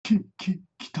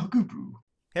Kitakubu.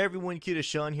 Hey everyone,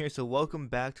 KitaSean here, so welcome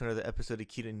back to another episode of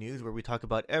Kita News where we talk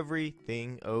about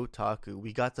everything otaku.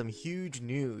 We got some huge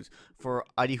news for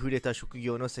Arifureta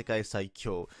Shokugyo no Sekai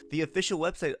Saikyo. The official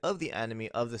website of the anime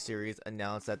of the series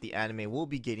announced that the anime will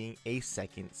be getting a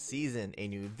second season. A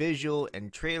new visual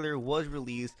and trailer was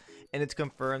released, and it's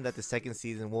confirmed that the second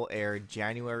season will air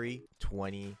January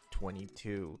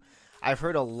 2022. I've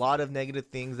heard a lot of negative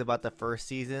things about the first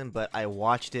season, but I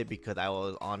watched it because I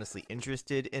was honestly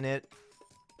interested in it.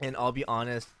 And I'll be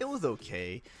honest, it was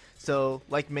okay. So,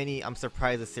 like many, I'm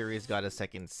surprised the series got a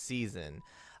second season.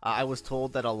 I was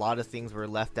told that a lot of things were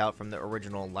left out from the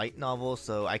original light novel,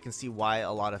 so I can see why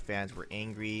a lot of fans were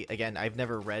angry. Again, I've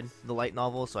never read the light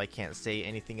novel, so I can't say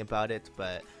anything about it,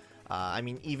 but I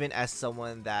mean, even as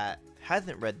someone that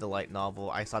hasn't read the light novel,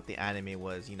 I thought the anime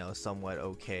was, somewhat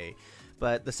okay.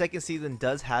 But the second season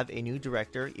does have a new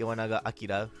director, Iwanaga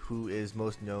Akira, who is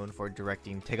most known for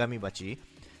directing Tegami Bachi.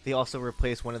 They also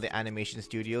replaced one of the animation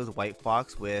studios, White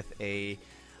Fox, with a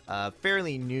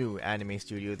fairly new anime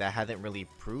studio that hasn't really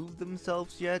proved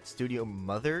themselves yet, Studio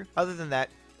Mother. Other than that,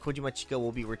 Kojima Chika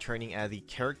will be returning as the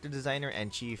character designer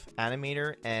and chief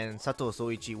animator, and Sato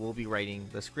Soichi will be writing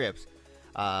the scripts.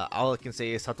 All I can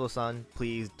say is, Sato-san,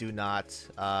 please do not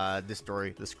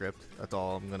destroy the script. That's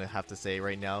all I'm gonna have to say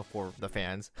right now for the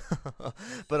fans.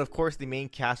 But of course, the main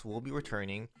cast will be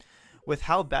returning. With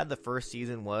how bad the first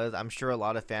season was, I'm sure a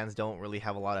lot of fans don't really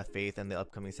have a lot of faith in the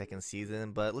upcoming second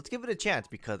season, but let's give it a chance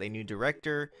because a new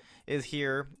director is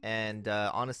here, and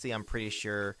honestly, I'm pretty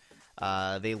sure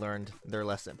they learned their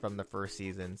lesson from the first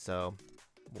season, so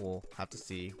we'll have to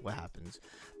see what happens.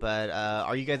 But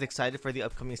are you guys excited for the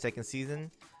upcoming second season?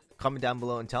 Comment down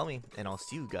below and tell me, and I'll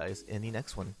see you guys in the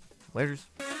next one. Laters.